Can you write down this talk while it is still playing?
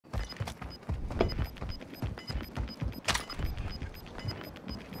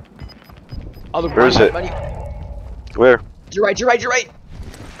Other Where is it? money. Where? To your right, to your right, to your right.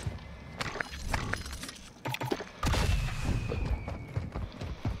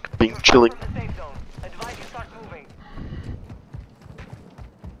 Being chilling.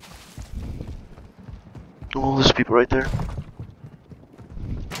 Oh, there's people right there.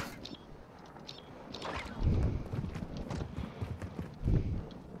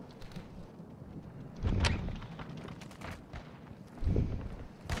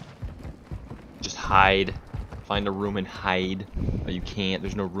 Just hide. Find a room and hide. Oh, you can't.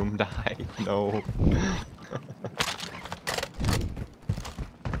 There's no room to hide. No.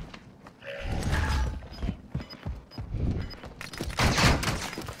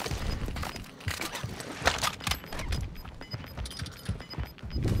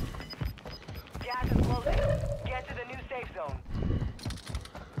 Gas is closing. Get to the new safe zone.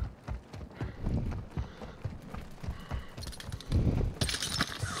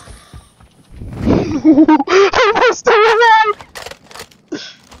 I'm still alive!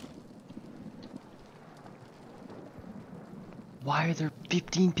 Why are there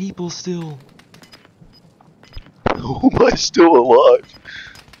 15 people still? How am I still alive?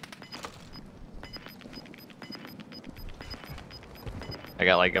 I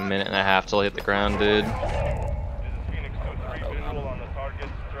got like a minute and a half till I hit the ground, dude. This is Phoenix 2-3, visual on the target,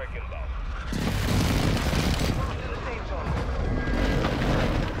 track inbound. Move to the safe zone.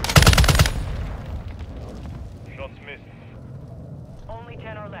 Shots missed. Only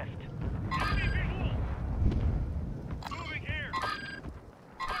 10 are left. Moving here!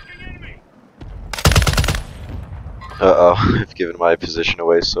 Fucking enemy! Uh-oh, I've given my position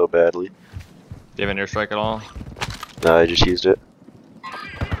away so badly. Do you have an airstrike at all? No, I just used it.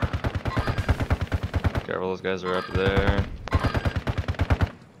 Careful, those guys are up there.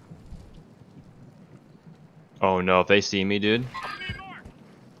 Oh no, if they see me, dude.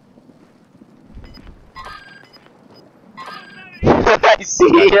 I see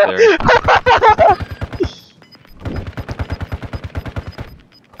Back ya!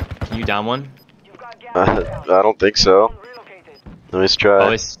 Can you down one? You've got gas I inbound. don't think so. Relocated. Let me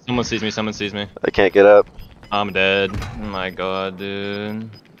try. Oh, someone sees me, someone sees me. I can't get up. I'm dead. Oh my god, dude.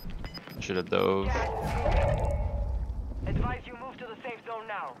 I should have dove. Gas is moving. Advise you move to the safe zone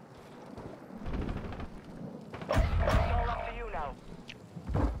now. It's all up to you now.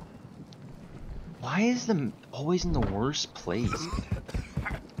 Why is the always in the worst place?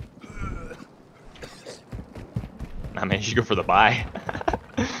 I mean, you should go for the buy.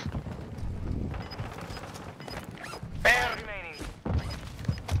 Remaining.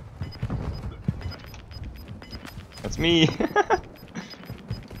 That's me.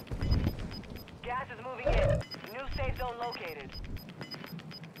 Gas is moving in. New safe zone located.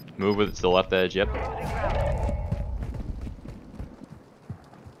 Move with it to the left edge, yep. Losing ground.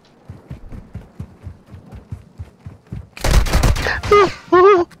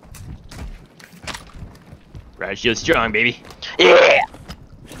 Right shield strong, baby. Yeah!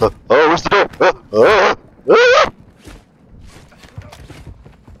 Oh, where's the door?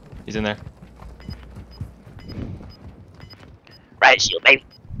 He's in there. Right shield, baby.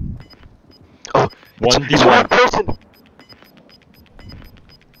 Oh, One it's one D1. person!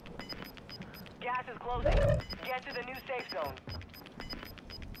 Gas is closing. Get to the new safe zone.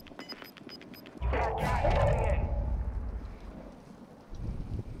 You got gas